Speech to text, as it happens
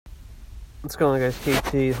What's going on, guys?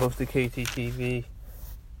 KT, host of KTTV,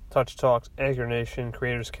 Touch Talks, Anchor Nation,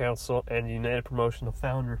 Creators Council, and United Promotional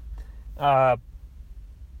founder.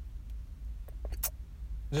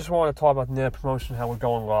 Just want to talk about United Promotion, how we're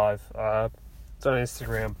going live. It's on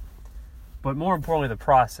Instagram. But more importantly, the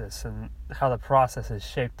process and how the process has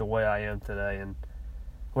shaped the way I am today. And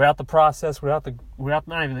without the process, I don't want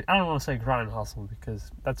to say grind and hustle because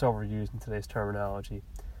that's overused in today's terminology.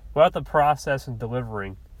 Without the process and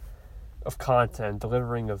delivering of content,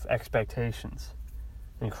 delivering of expectations,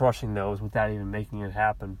 and crushing those without even making it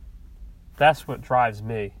happen. That's what drives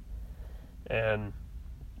me. And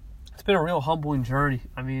it's been a real humbling journey.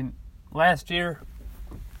 I mean, last year,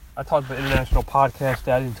 I talked about International Podcast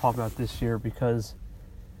Day. I didn't talk about this year because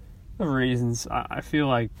of reasons. I feel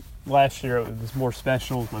like last year it was more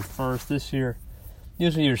special. It was my first. This year,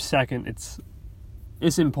 usually your second.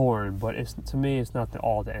 It's important, but to me, it's not the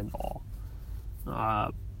all to end all.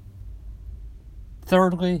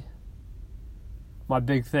 Thirdly, my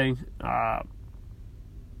big thing,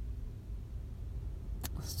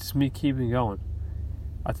 it's just me keeping going.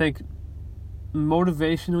 I think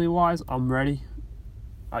motivationally wise, I'm ready.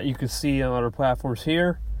 You can see on other platforms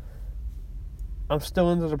here, I'm still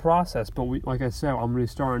into the process, but like I said, I'm going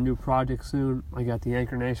to start a new project soon. I got the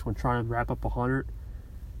Anchor Nation. We're trying to wrap up 100.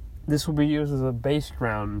 This will be used as a base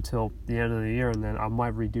ground until the end of the year, and then I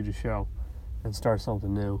might redo the show and start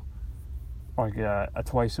something new. Like a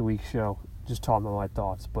twice-a-week show, just talking about my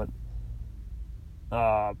thoughts. But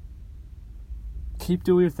keep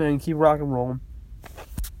doing your thing, keep rock and rolling.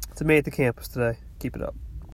 It's me at the campus today. Keep it up.